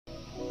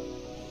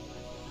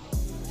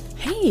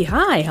Hey,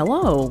 hi,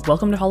 hello.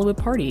 Welcome to Hollywood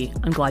Party.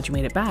 I'm glad you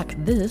made it back.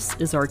 This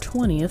is our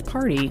 20th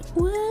party.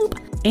 Whoop!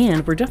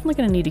 And we're definitely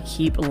going to need to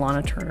keep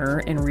Lana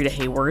Turner and Rita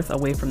Hayworth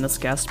away from this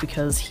guest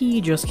because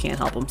he just can't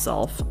help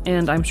himself.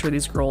 And I'm sure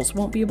these girls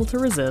won't be able to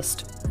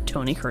resist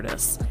Tony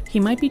Curtis. He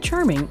might be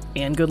charming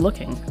and good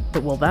looking,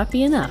 but will that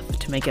be enough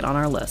to make it on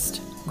our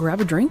list?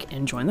 Grab a drink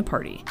and join the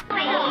party. Short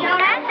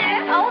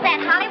answer. Oh, that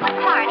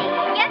Hollywood Party.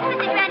 Yes,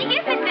 Mrs. Granny,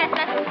 here's Miss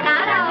Christmas.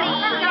 Not only.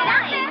 Short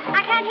answer.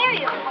 I can't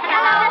hear you.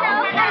 Hello.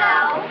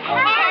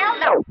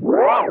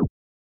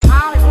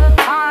 Hollywood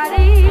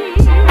Party.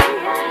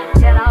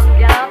 Get up,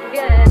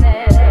 get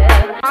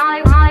it.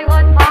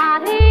 Hollywood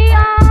Party.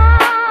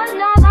 Oh,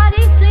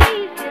 nobody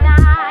sleeps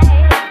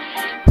tonight.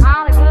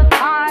 Hollywood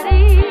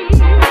Party.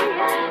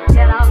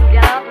 Get up,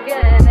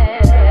 get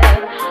it.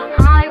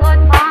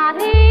 Hollywood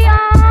Party.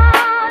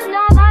 Oh,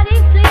 nobody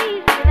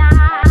sleeps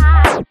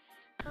tonight.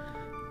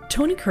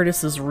 Tony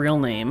Curtis's real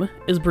name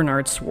is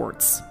Bernard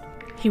Swartz.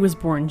 He was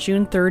born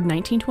June 3rd,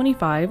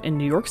 1925 in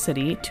New York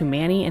City to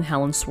Manny and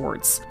Helen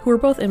Swartz, who were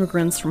both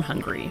immigrants from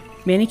Hungary.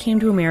 Manny came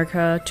to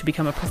America to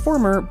become a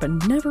performer, but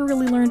never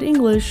really learned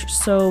English,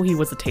 so he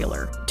was a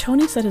tailor.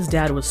 Tony said his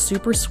dad was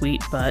super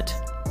sweet, but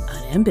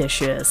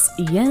unambitious.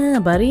 Yeah,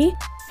 buddy.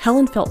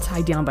 Helen felt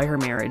tied down by her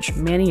marriage.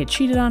 Manny had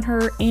cheated on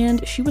her,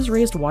 and she was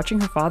raised watching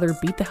her father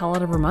beat the hell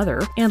out of her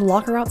mother and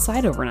lock her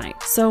outside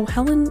overnight. So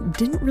Helen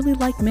didn't really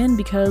like men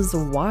because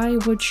why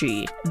would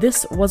she?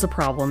 This was a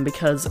problem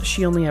because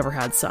she only ever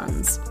had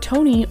sons.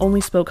 Tony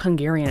only spoke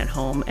Hungarian at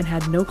home and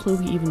had no clue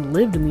he even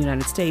lived in the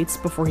United States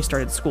before he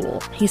started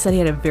school. He said he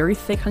had a very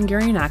thick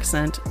Hungarian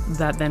accent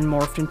that then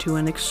morphed into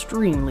an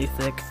extremely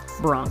thick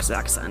Bronx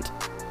accent.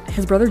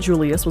 His brother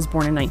Julius was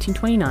born in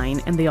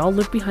 1929, and they all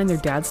lived behind their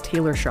dad's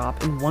tailor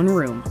shop in one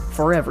room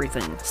for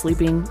everything: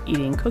 sleeping,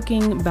 eating,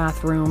 cooking,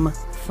 bathroom,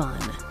 fun.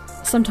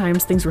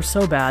 Sometimes things were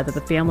so bad that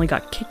the family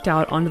got kicked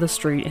out onto the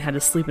street and had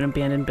to sleep in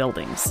abandoned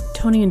buildings.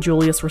 Tony and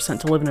Julius were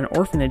sent to live in an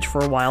orphanage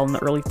for a while in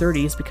the early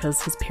 30s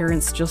because his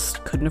parents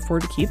just couldn't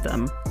afford to keep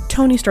them.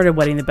 Tony started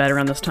wetting the bed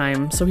around this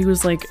time, so he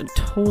was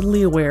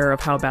totally aware of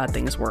how bad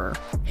things were.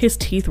 His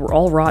teeth were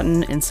all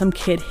rotten, and some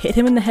kid hit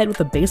him in the head with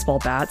a baseball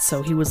bat,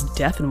 so he was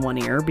deaf in one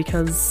ear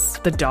because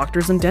the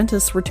doctors and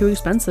dentists were too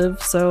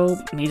expensive, so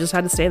he just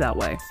had to stay that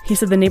way. He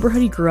said the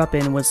neighborhood he grew up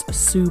in was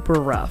super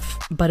rough,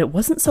 but it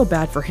wasn't so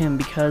bad for him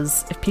because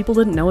if people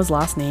didn't know his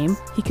last name,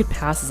 he could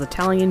pass as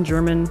Italian,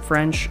 German,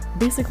 French.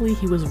 Basically,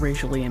 he was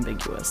racially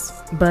ambiguous.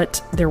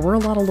 But there were a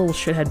lot of little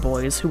shithead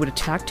boys who would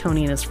attack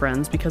Tony and his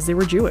friends because they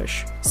were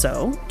Jewish.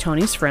 So,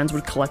 Tony's friends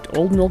would collect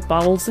old milk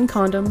bottles and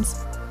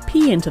condoms,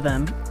 pee into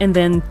them, and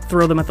then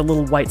throw them at the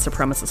little white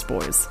supremacist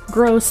boys.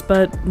 Gross,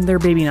 but they're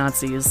baby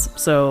Nazis,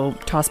 so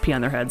toss pee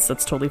on their heads,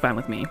 that's totally fine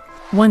with me.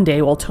 One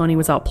day, while Tony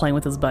was out playing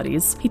with his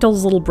buddies, he told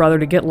his little brother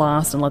to get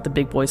lost and let the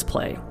big boys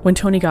play. When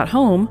Tony got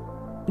home,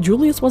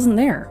 Julius wasn't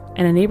there,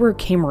 and a neighbor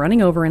came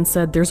running over and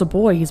said, "There's a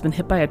boy, he's been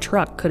hit by a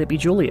truck, could it be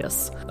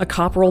Julius?" A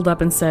cop rolled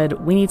up and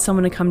said, "We need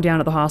someone to come down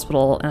to the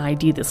hospital and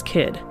ID this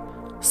kid."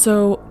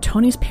 So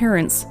Tony's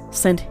parents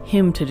sent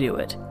him to do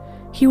it.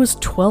 He was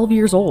 12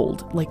 years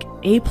old,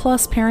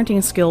 A-plus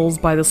parenting skills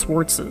by the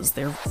Swartzes.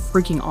 They're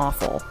freaking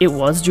awful. It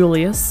was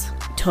Julius.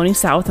 Tony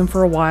sat with him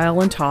for a while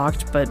and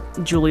talked, but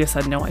Julius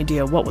had no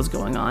idea what was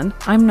going on.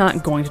 I'm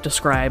not going to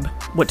describe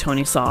what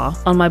Tony saw.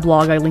 On my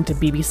blog, I linked a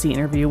BBC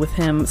interview with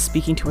him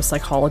speaking to a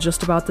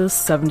psychologist about this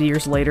 70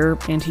 years later,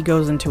 and he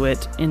goes into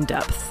it in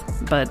depth.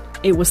 But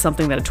it was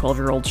something that a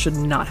 12-year-old should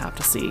not have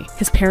to see.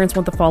 His parents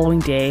went the following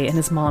day, and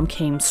his mom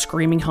came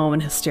screaming home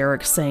in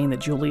hysterics saying that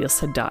Julius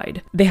had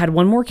died. They had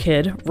one more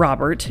kid,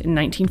 Robert, in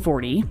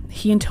 1940.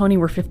 He and Tony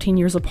were 15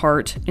 years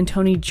apart, and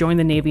Tony joined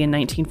the Navy in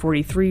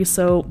 1943,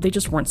 so they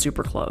just weren't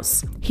super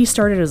close. He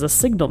started as a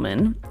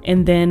signalman,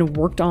 and then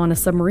worked on a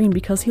submarine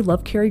because he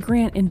loved Cary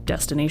Grant in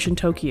Destination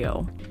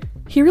Tokyo.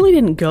 He really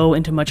didn't go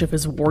into much of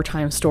his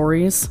wartime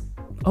stories.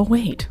 Oh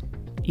wait,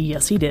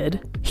 yes he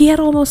did. He had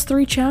almost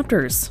 3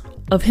 chapters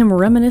of him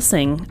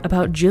reminiscing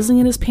about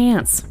jizzing in his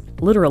pants,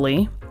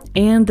 literally,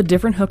 and the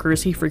different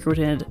hookers he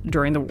frequented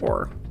during the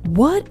war.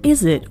 What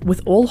is it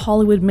with old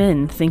Hollywood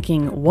men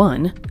thinking,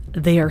 1,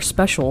 they are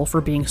special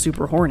for being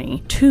super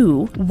horny,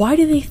 2, why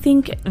do they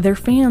think their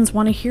fans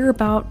want to hear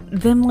about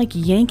them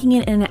yanking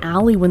it in an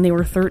alley when they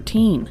were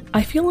 13?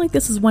 I feel like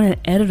this is when an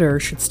editor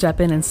should step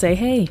in and say,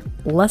 hey,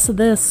 less of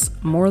this,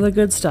 more of the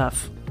good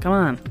stuff. Come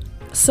on.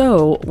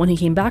 So, when he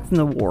came back from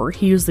the war,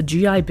 he used the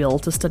GI Bill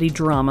to study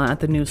drama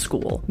at the New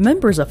School.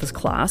 Members of his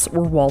class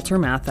were Walter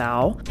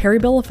Matthau, Harry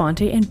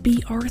Belafonte, and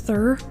B.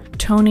 Arthur.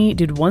 Tony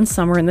did one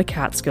summer in the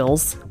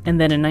Catskills, and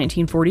then in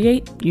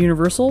 1948,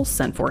 Universal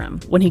sent for him.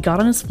 When he got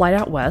on his flight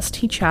out west,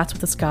 he chats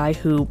with this guy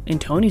who, in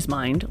Tony's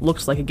mind,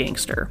 looks like a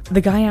gangster.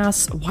 The guy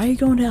asks, "Why are you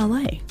going to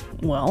LA?"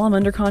 "Well, I'm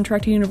under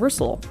contract to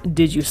Universal."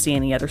 "Did you see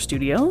any other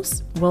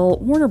studios?" "Well,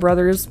 Warner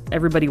Brothers,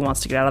 everybody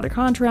wants to get out of their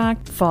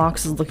contract.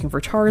 Fox is looking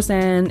for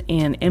Tarzan,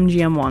 and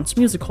MGM wants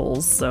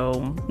musicals,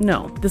 so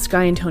no." This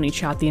guy and Tony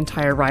chat the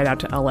entire ride out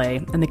to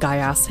LA, and the guy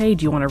asks, "Hey,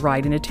 do you want to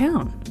ride into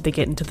town?" They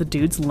get into the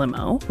dude's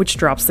limo, which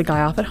drops the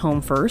guy off at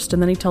home first,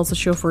 and then he tells the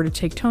chauffeur to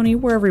take Tony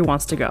wherever he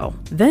wants to go.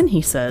 Then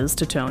he says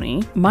to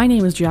Tony, "My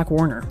name is Jack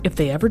Warner. If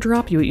they ever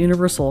drop you at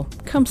Universal,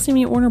 come see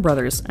me at Warner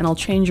Brothers, and I'll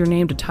change your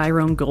name to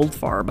Tyrone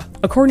Goldfarb."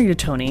 According to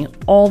Tony,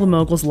 all the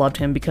moguls loved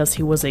him because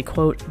he was a,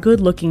 quote,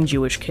 good-looking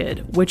Jewish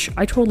kid, which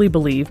I totally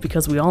believe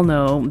because we all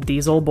know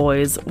these old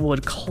boys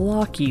would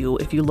clock you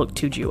if you looked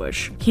too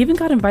Jewish. He even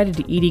got invited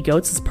to Edie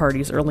Goates'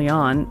 parties early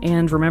on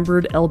and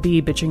remembered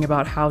LB bitching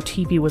about how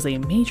TV was a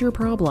major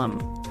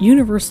problem.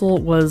 Universal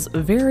was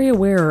very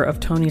aware of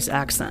Tony's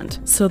accent,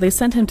 so they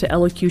sent him to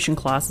elocution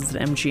classes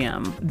at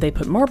MGM. They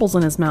put marbles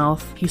in his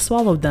mouth, he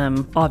swallowed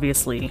them,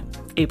 obviously,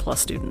 A+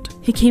 student.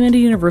 He came into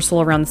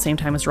Universal around the same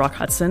time as Rock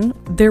Hudson.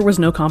 There was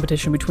no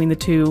competition between the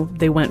two.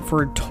 They went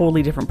for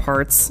totally different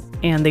parts,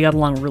 and they got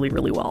along really,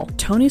 really well.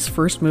 Tony's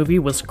first movie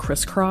was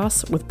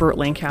Crisscross with Burt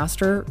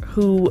Lancaster,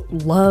 who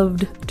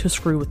loved to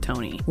screw with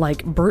Tony.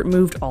 Like, Burt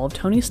moved all of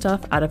Tony's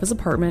stuff out of his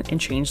apartment and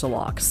changed the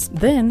locks.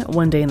 Then,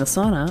 one day in the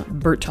sauna,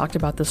 Burt talked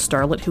about the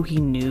starlet who he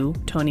knew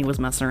Tony was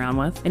messing around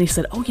with, and he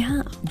said, "Oh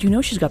yeah, you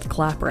know she's got the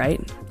clap,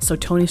 right?" So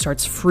Tony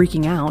starts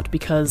freaking out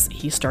because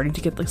he's starting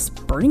to get this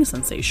burning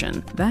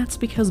sensation. That's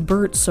because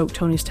Burt soaked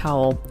Tony's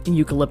towel in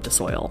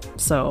eucalyptus oil.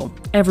 So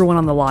everyone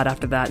on the lot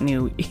after that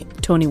knew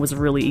Tony was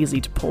really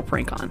easy to pull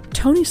prank on.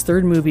 Tony's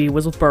third movie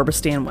was with Barbara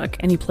Stanwyck,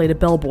 and he played a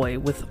bellboy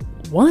with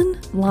one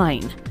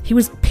line. He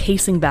was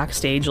pacing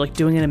backstage, like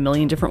doing it a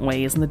million different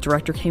ways, and the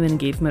director came in and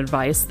gave him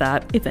advice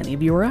that, if any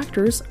of you are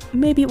actors,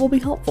 maybe it will be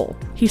helpful.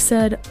 He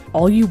said,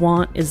 "All you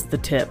want is the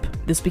tip."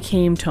 This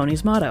became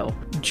Tony's motto.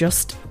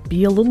 Just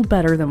be a little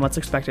better than what's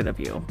expected of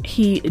you.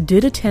 He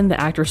did attend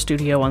the Actors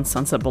Studio on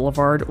Sunset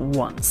Boulevard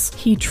once.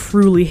 He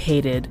truly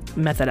hated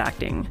method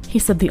acting. He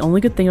said the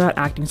only good thing about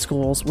acting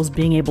schools was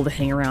being able to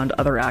hang around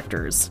other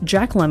actors.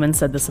 Jack Lemmon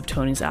said this of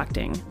Tony's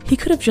acting. He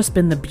could have just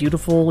been the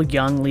beautiful,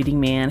 young leading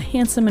man,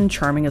 handsome and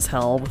charming as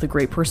hell, with a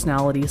great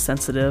personality,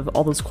 sensitive,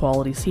 all those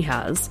qualities he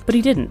has, but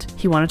he didn't.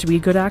 He wanted to be a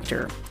good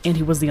actor, and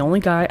he was the only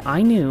guy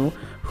I knew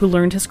who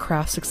learned his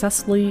craft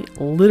successfully,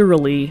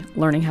 literally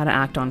learning how to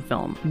act on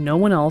film. No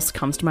one else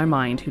comes to my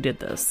mind who did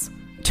this.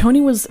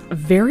 Tony was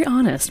very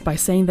honest by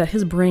saying that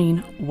his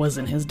brain was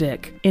in his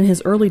dick. In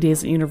his early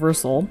days at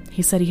Universal,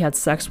 he said he had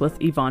sex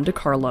with Yvonne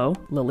DiCarlo,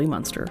 Lily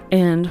Munster,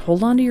 and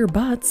hold on to your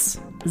butts,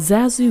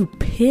 Zazu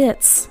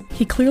Pitts.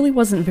 He clearly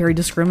wasn't very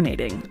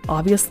discriminating.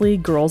 Obviously,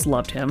 girls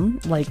loved him,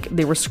 like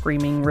they were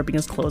screaming, ripping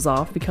his clothes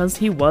off because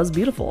he was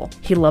beautiful.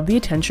 He loved the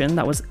attention,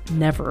 that was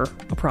never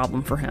a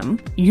problem for him.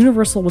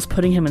 Universal was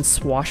putting him in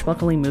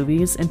swashbuckling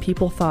movies, and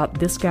people thought,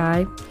 this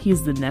guy,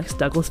 he's the next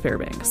Douglas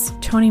Fairbanks.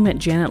 Tony met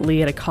Janet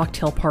Leigh at a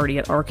cocktail party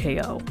at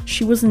RKO.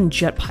 She was in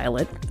Jet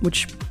Pilot,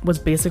 which was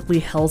basically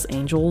Hell's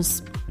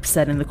Angels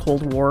set in the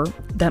Cold War.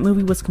 That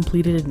movie was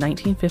completed in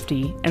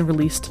 1950 and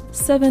released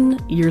 7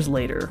 years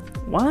later.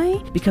 Why?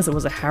 Because it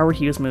was a Howard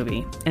Hughes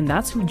movie, and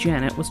that's who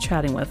Janet was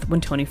chatting with when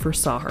Tony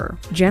first saw her.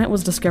 Janet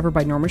was discovered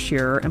by Norma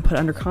Shearer and put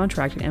under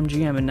contract at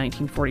MGM in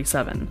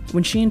 1947.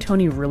 When she and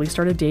Tony really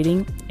started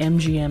dating,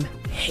 MGM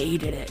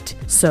hated it.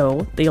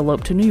 So they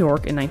eloped to New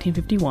York in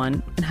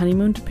 1951 and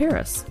honeymooned to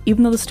Paris.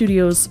 Even though the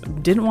studios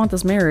didn't want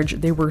this marriage,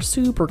 they were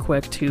super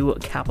quick to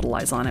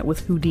capitalize on it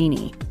with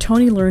Houdini.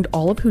 Tony learned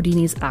all of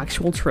Houdini's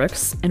actual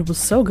tricks and was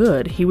so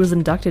good, he was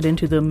inducted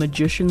into the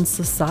Magicians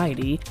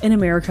Society in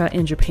America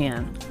and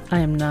Japan. I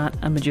am not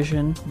a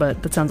magician,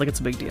 but that sounds like it's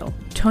a big deal.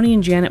 Tony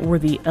and Janet were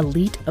the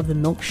elite of the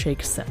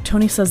milkshake set.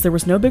 Tony says there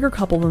was no bigger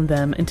couple than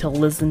them until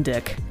Liz and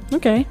Dick.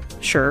 Okay,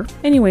 sure.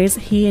 Anyways,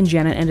 he and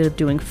Janet ended up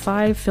doing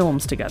 5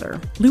 films together.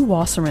 Lew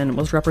Wasserman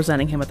was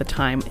representing him at the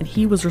time, and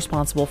he was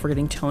responsible for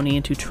getting Tony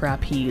into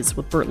Trapeze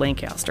with Burt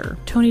Lancaster.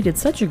 Tony did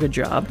such a good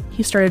job,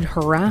 he started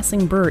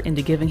harassing Burt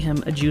into giving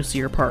him a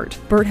juicier part.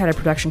 Burt had a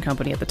production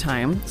company at the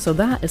time, so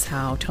that is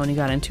how Tony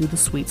got into The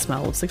Sweet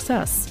Smell of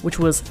Success, which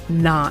was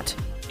not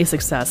a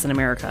success in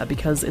America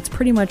because it's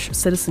pretty much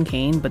Citizen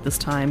Kane, but this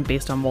time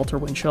based on Walter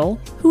Winchell,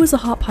 who was a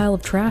hot pile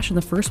of trash in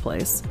the first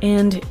place.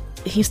 And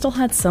he still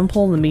had some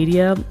pull in the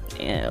media.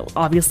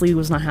 Obviously, he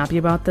was not happy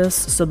about this,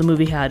 so the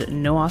movie had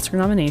no Oscar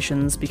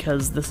nominations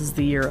because this is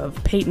the year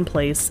of Peyton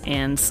Place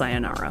and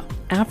Sayonara.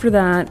 After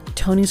that,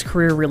 Tony's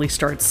career really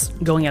starts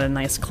going at a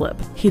nice clip.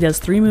 He does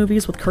 3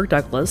 movies with Kirk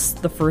Douglas.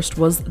 The first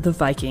was The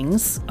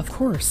Vikings, of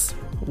course.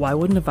 Why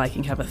wouldn't a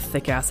Viking have a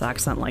thick-ass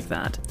accent like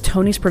that?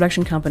 Tony's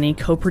production company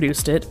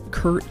co-produced it,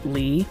 Kurt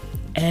Lee.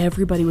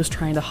 Everybody was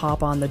trying to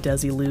hop on the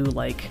Desilu,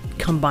 like,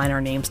 combine our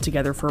names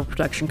together for a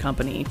production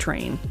company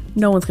train.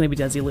 No one's gonna be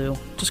Desilu.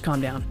 Just calm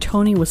down.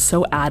 Tony was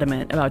so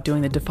adamant about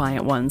doing the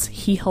Defiant Ones,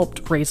 he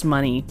helped raise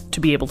money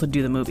to be able to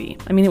do the movie.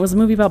 I mean, it was a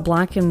movie about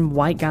black and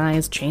white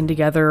guys chained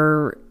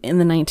together in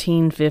the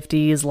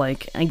 1950s.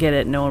 Like, I get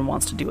it, no one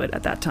wants to do it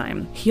at that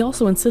time. He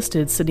also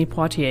insisted Sidney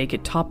Poitier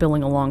get top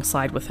billing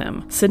alongside with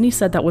him. Sidney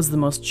said that was the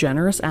most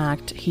generous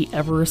act he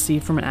ever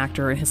received from an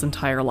actor in his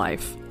entire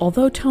life.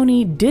 Although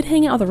Tony did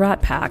hang out with the Rat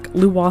Brat Pack,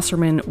 Lou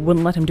Wasserman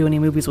wouldn't let him do any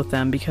movies with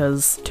them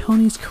because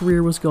Tony's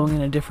career was going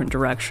in a different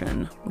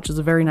direction, which is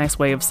a very nice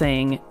way of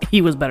saying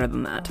he was better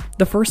than that.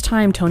 The first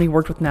time Tony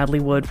worked with Natalie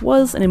Wood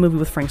was in a movie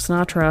with Frank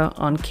Sinatra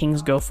on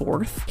Kings Go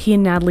Forth. He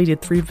and Natalie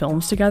did 3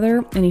 films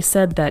together, and he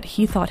said that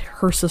he thought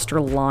her sister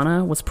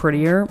Lana was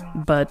prettier,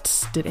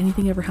 but did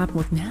anything ever happen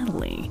with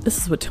Natalie? This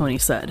is what Tony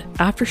said.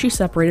 After she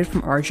separated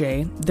from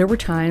RJ, there were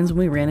times when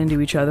we ran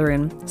into each other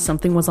and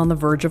something was on the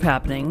verge of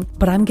happening,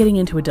 but I'm getting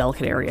into a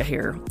delicate area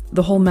here.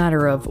 The whole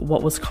matter of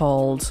what was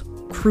called,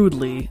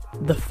 crudely,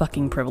 the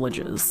fucking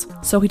privileges.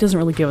 So he doesn't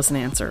really give us an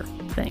answer.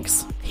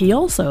 Thanks. He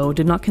also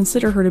did not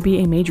consider her to be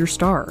a major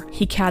star.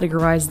 He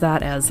categorized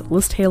that as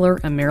Liz Taylor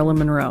and Marilyn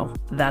Monroe.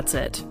 That's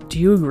it. Do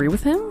you agree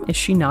with him? Is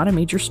she not a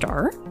major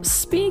star?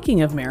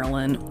 Speaking of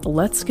Marilyn,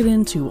 let's get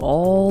into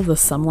all the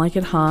Some Like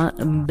It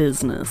Hot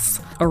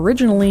business.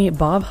 Originally,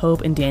 Bob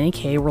Hope and Danny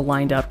Kaye were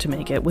lined up to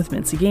make it with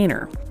Mincy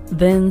Gaynor.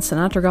 Then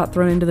Sinatra got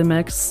thrown into the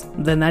mix,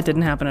 then that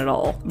didn't happen at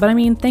all. But I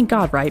mean, thank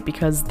God, right?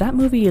 Because that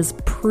movie is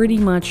pretty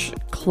much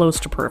close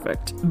to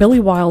perfect. Billy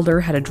Wilder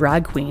had a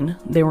drag queen,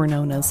 they were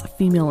known as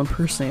female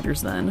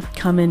impersonators then,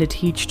 come in to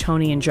teach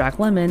Tony and Jack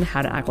Lemmon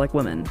how to act like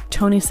women.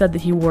 Tony said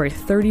that he wore a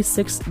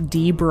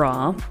 36D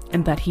bra,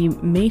 and that he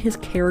made his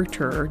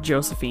character,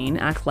 Josephine,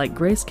 act like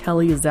Grace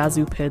Kelly,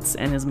 Zazu Pitts,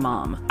 and his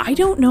mom. I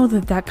don't know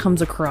that that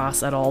comes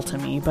across at all to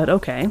me, but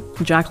okay.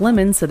 Jack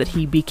Lemmon said that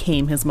he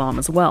became his mom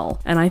as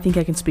well, and I think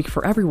I can speak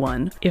for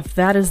everyone. If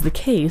that is the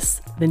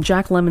case, then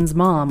Jack Lemmon's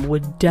mom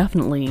would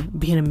definitely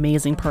be an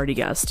amazing party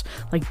guest.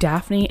 Like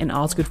Daphne and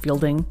Osgood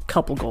Fielding,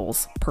 couple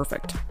goals.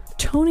 Perfect.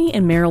 Tony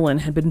and Marilyn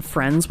had been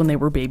friends when they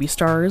were baby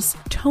stars.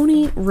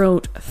 Tony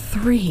wrote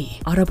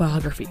 3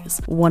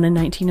 autobiographies, one in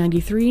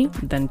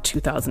 1993, then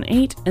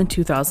 2008, and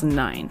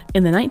 2009.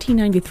 In the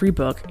 1993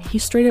 book, he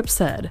straight up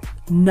said,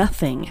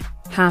 nothing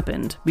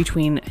happened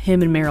between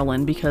him and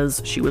Marilyn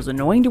because she was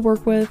annoying to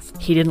work with,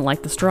 he didn't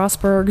like the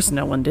Strasbergs,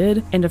 no one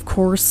did, and of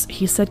course,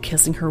 he said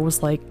kissing her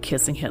was like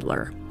kissing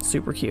Hitler.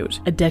 Super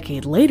cute. A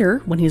decade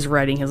later, when he's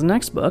writing his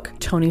next book,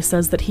 Tony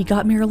says that he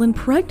got Marilyn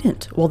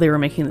pregnant while they were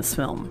making this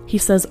film. He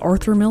says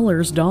Arthur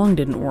Miller's dong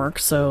didn't work,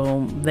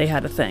 so they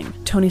had a thing.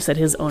 Tony said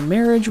his own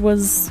marriage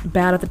was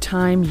bad at the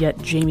time,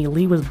 yet Jamie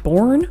Lee was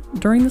born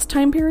during this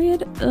time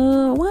period?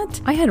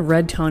 What? I had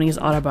read Tony's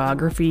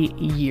autobiography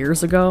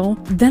years ago.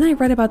 Then I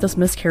read about this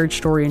miscarriage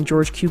story in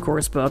George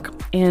Cukor's book,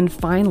 and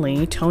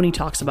finally, Tony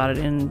talks about it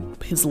in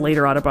his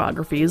later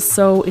autobiographies,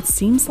 so it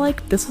seems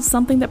like this is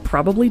something that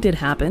probably did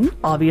happen.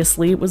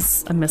 Obviously, it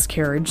was a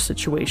miscarriage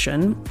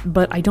situation,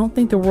 but I don't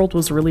think the world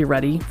was really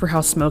ready for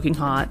how smoking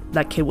hot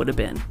that kid would have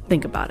been.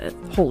 Think about it.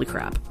 Holy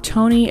crap.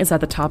 Tony is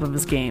at the top of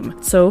his game,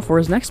 so for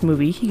his next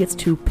movie, he gets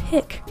to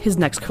pick his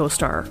next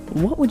co-star.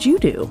 What would you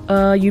do?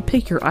 You'd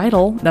pick your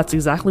idol. That's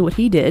exactly what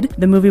he did.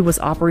 The movie was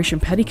Operation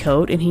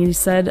Petticoat, and he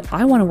said,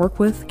 I want to work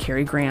with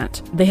Cary Grant.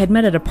 They had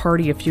met at a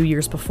party a few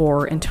years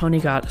before, and Tony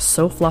got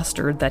so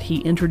flustered that he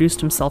introduced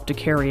himself to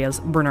Cary as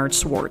Bernard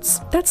Schwartz.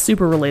 That's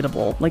super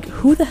relatable. Like,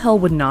 who the hell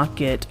would not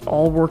get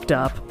all worked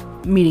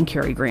up meeting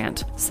Cary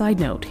Grant? Side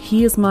note,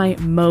 he is my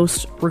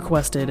most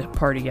requested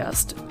party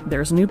guest.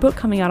 There's a new book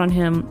coming out on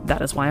him.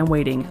 That is why I'm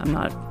waiting. I'm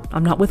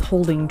not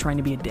withholding trying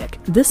to be a dick.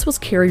 This was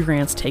Cary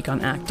Grant's take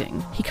on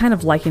acting. He kind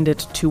of likened it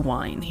to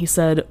wine. He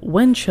said,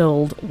 when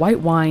chilled, white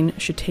wine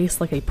should taste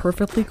like a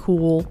perfectly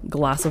cool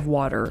glass of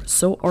water.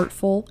 So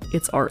artful,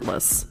 it's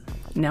artless.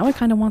 Now I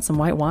kind of want some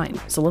white wine.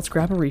 So let's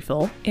grab a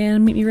refill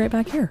and meet me right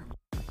back here.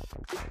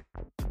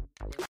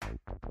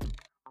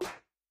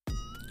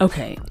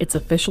 Okay, it's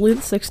officially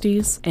the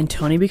 60s, and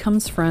Tony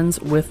becomes friends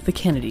with the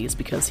Kennedys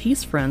because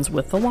he's friends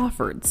with the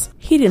Lawfords.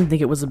 He didn't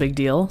think it was a big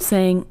deal,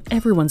 saying,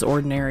 everyone's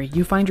ordinary.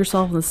 You find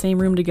yourself in the same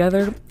room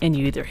together, and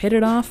you either hit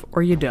it off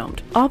or you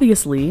don't.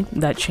 Obviously,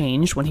 that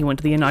changed when he went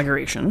to the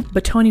inauguration,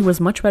 but Tony was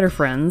much better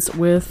friends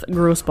with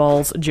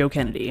Grossballs Joe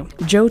Kennedy.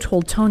 Joe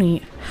told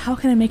Tony, how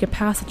can I make a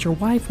pass at your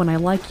wife when I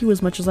like you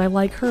as much as I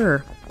like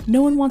her?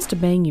 No one wants to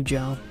bang you,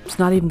 Joe. It's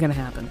not even gonna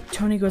happen.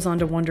 Tony goes on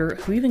to wonder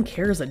who even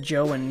cares that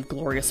Joe and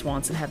Gloria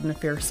Swanson had an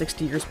affair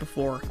 60 years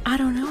before. I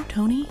don't know,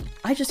 Tony.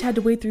 I just had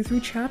to wait through 3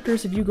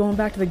 chapters of you going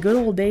back to the good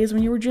old days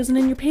when you were jizzing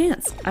in your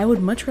pants. I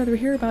would much rather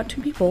hear about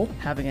 2 people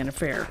having an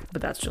affair,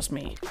 but that's just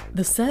me.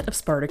 The set of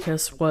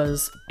Spartacus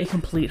was a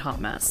complete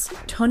hot mess.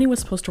 Tony was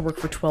supposed to work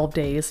for 12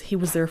 days. He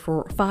was there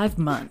for 5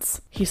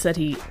 months. He said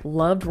he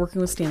loved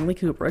working with Stanley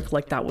Kubrick,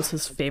 like that was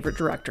his favorite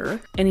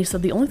director, and he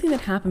said the only thing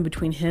that happened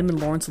between him and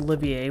Laurence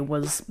Olivier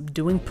was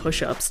doing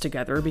push-ups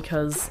together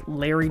because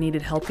Larry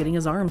needed help getting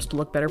his arms to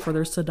look better for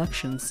their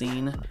seduction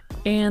scene.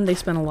 And they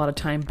spent a lot of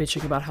time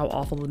bitching about how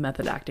awful the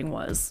method acting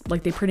was.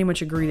 Like, they pretty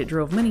much agreed it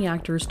drove many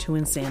actors to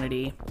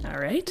insanity.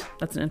 Alright,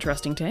 that's an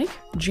interesting take.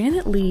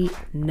 Janet Leigh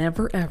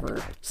never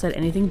ever said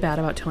anything bad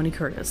about Tony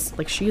Curtis.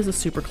 Like, she is a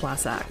super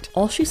class act.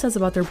 All she says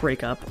about their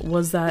breakup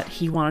was that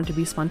he wanted to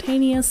be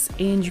spontaneous,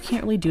 and you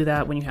can't really do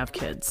that when you have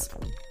kids.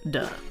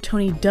 Duh.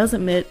 Tony does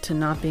admit to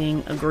not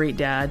being a great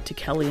dad to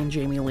Kelly and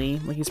Jamie Lee.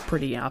 Like, he's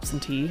pretty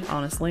absentee,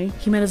 honestly.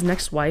 He met his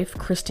next wife,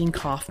 Christine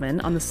Kaufman,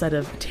 on the set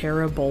of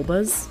Terra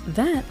Bulbas.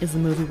 That is the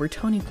movie where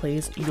Tony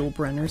plays Yul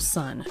Brynner's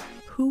son.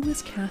 who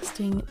is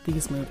casting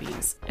these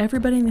movies?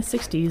 Everybody in the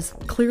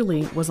 60s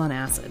clearly was on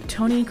acid.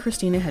 Tony and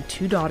Christina had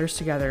 2 daughters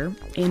together,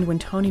 and when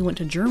Tony went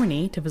to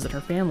Germany to visit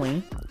her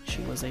family,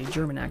 she was a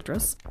German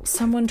actress,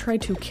 someone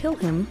tried to kill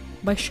him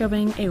by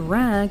shoving a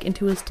rag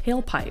into his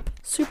tailpipe.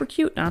 Super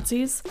cute,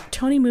 Nazis.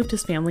 Tony moved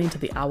his family into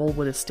the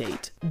Owlwood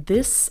estate.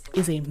 This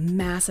is a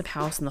massive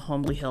house in the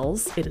Holmby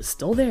Hills. It is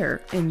still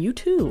there, and you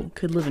too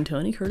could live in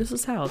Tony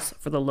Curtis's house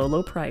for the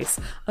low price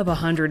of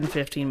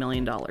 $115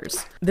 million.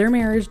 Their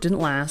marriage didn't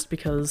last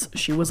because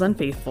she was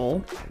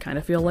unfaithful. Kind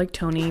of feel like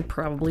Tony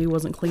probably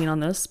wasn't clean on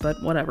this,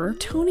 but whatever.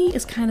 Tony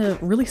is kind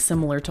of really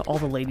similar to all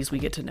the ladies we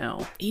get to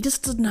know. He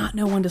just does not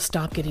know when to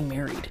stop getting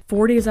married.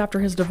 4 days after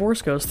his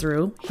divorce goes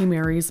through, he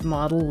marries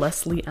model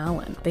Leslie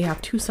Allen. They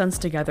have 2 sons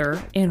together,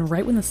 and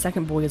right when the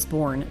second boy is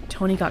born,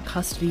 Tony got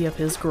custody of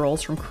his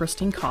girls from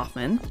Christine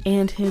Kaufman,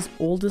 and his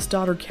oldest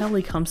daughter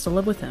Kelly comes to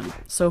live with him.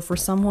 So for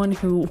someone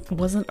who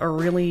wasn't a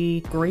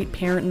really great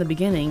parent in the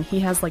beginning, he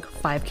has like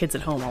 5 kids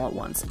at home all at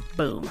once.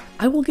 Boom.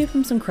 I will give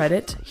him some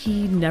credit.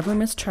 He never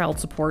missed child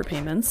support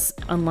payments,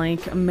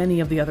 unlike many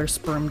of the other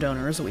sperm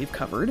donors that we've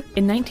covered.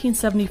 In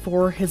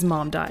 1974, his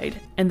mom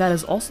died, and that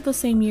is also the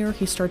same year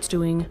he starts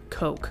doing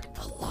coke.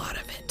 A lot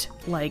of it.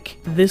 Like,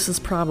 this is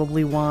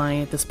probably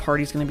why this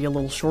party's going to be a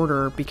little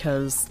shorter,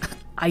 because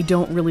I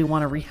don't really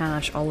want to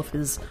rehash all of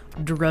his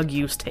drug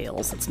use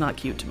tales. It's not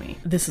cute to me.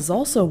 This is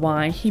also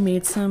why he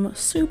made some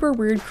super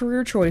weird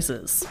career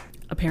choices.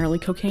 Apparently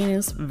cocaine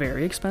is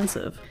very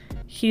expensive.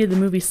 He did the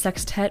movie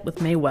Sextet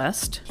with Mae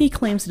West. He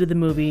claims he did the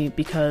movie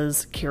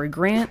because Cary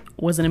Grant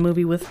was in a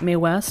movie with Mae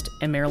West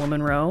and Marilyn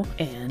Monroe,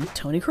 and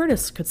Tony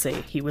Curtis could say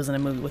he was in a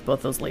movie with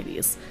both those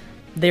ladies.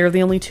 They are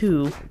the only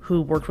 2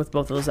 who worked with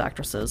both of those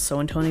actresses, so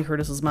in Tony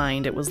Curtis's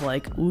mind, it was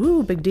like,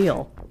 ooh, big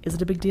deal. Is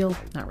it a big deal?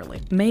 Not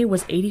really. Mae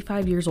was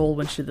 85 years old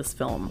when she did this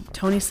film.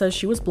 Tony says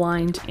she was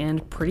blind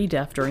and pretty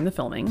deaf during the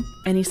filming,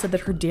 and he said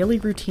that her daily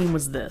routine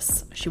was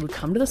this. She would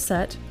come to the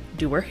set,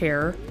 do her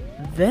hair,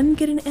 then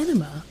get an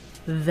enema,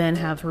 then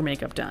have her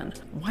makeup done.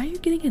 Why are you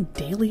getting a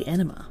daily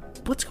enema?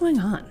 What's going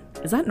on?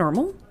 Is that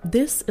normal?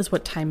 This is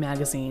what Time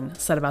magazine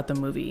said about the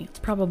movie. It's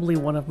probably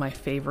one of my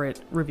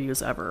favorite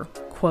reviews ever.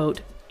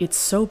 Quote, "It's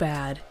so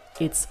bad,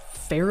 it's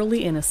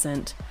fairly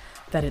innocent,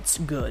 that it's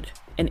good.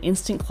 An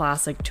instant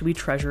classic to be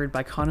treasured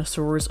by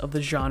connoisseurs of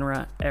the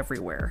genre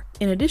everywhere."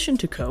 In addition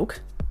to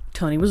coke,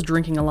 Tony was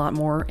drinking a lot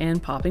more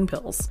and popping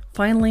pills.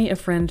 Finally, a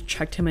friend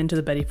checked him into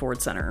the Betty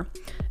Ford Center.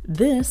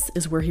 This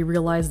is where he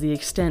realized the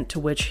extent to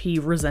which he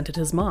resented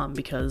his mom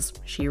because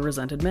she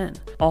resented men.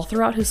 All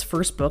throughout his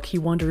first book, he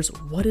wonders,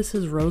 what is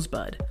his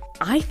rosebud?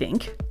 I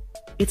think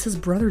it's his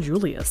brother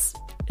Julius.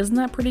 Isn't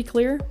that pretty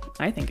clear?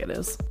 I think it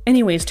is.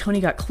 Anyways,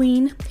 Tony got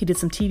clean. He did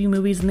some TV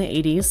movies in the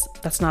 80s.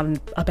 That's not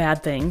a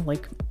bad thing.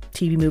 Like,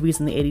 TV movies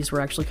in the 80s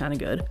were actually kind of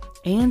good.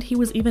 And he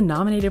was even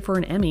nominated for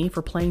an Emmy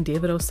for playing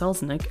David O.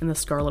 Selznick in the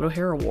Scarlett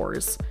O'Hara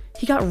Wars.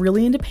 He got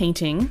really into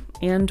painting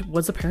and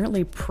was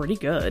apparently pretty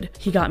good.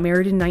 He got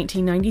married in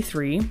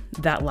 1993.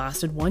 That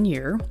lasted 1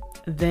 year.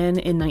 Then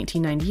in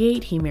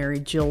 1998, he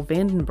married Jill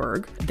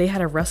Vandenberg. They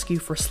had a rescue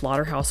for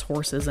slaughterhouse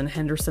horses in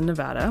Henderson,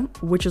 Nevada,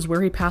 which is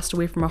where he passed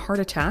away from a heart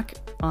attack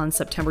on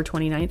September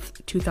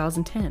 29th,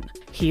 2010.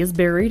 He is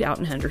buried out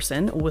in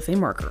Henderson with a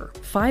marker.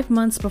 5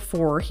 months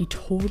before, he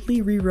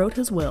totally rewrote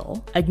his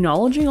will,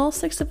 acknowledging all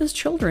 6 of his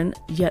children,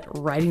 yet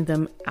writing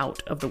them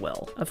out of the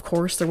will. Of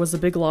course, there was a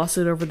big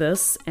lawsuit over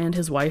this, and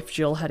his wife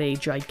Jill had a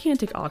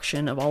gigantic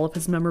auction of all of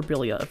his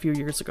memorabilia a few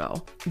years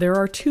ago. There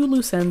are 2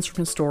 loose ends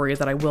from his story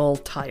that I will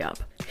tie up.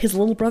 His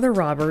little brother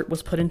Robert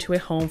was put into a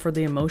home for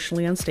the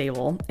emotionally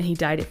unstable, and he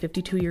died at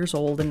 52 years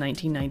old in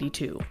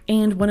 1992.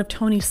 And one of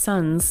Tony's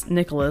sons,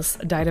 Nicholas,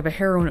 died of a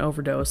heroin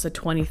overdose at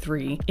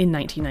 23 in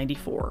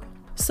 1994.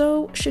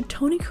 So, should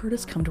Tony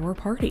Curtis come to our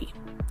party?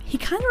 He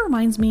kind of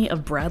reminds me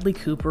of Bradley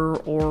Cooper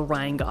or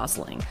Ryan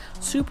Gosling.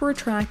 Super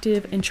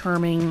attractive and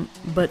charming,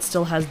 but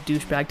still has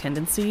douchebag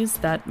tendencies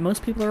that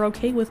most people are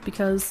okay with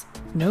because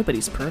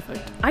nobody's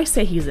perfect. I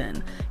say he's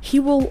in. He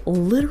will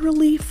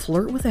literally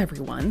flirt with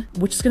everyone,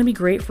 which is going to be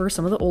great for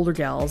some of the older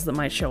gals that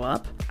might show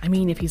up. I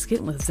mean, if he's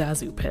getting with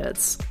Zazu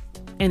Pitts,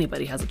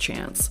 anybody has a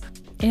chance.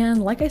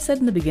 And like I said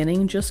in the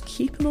beginning, just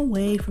keep him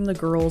away from the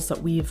girls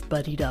that we've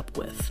buddied up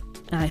with.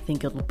 I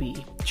think it'll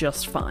be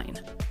just fine.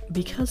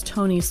 Because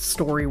Tony's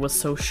story was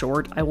so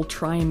short, I will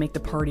try and make the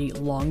party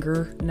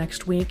longer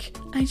next week.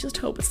 I just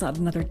hope it's not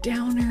another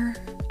downer.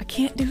 I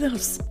can't do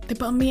those. They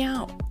bum me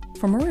out.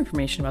 For more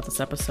information about this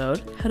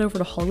episode, head over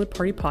to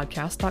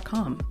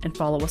HollywoodPartyPodcast.com and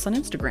follow us on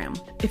Instagram.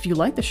 If you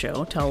like the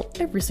show, tell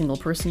every single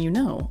person you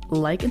know.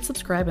 Like and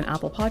subscribe on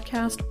Apple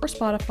Podcast or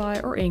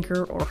Spotify or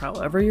Anchor or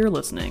however you're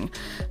listening.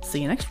 See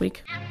you next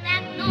week.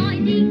 That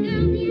noisy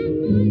girl.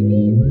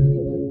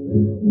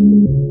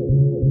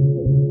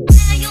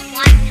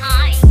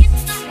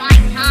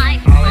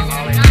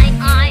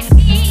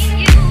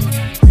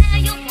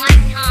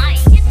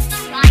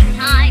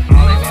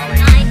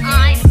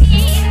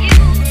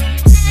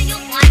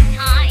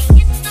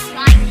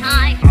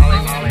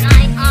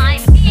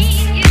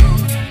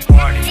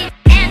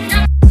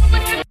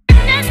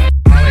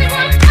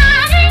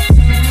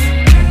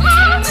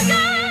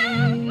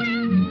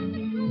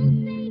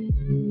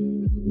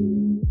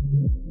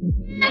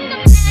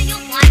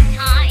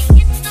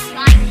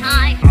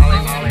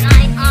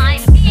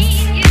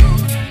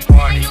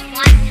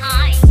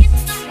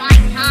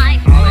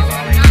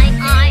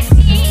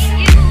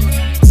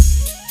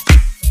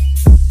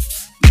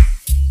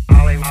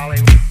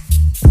 Hollywood.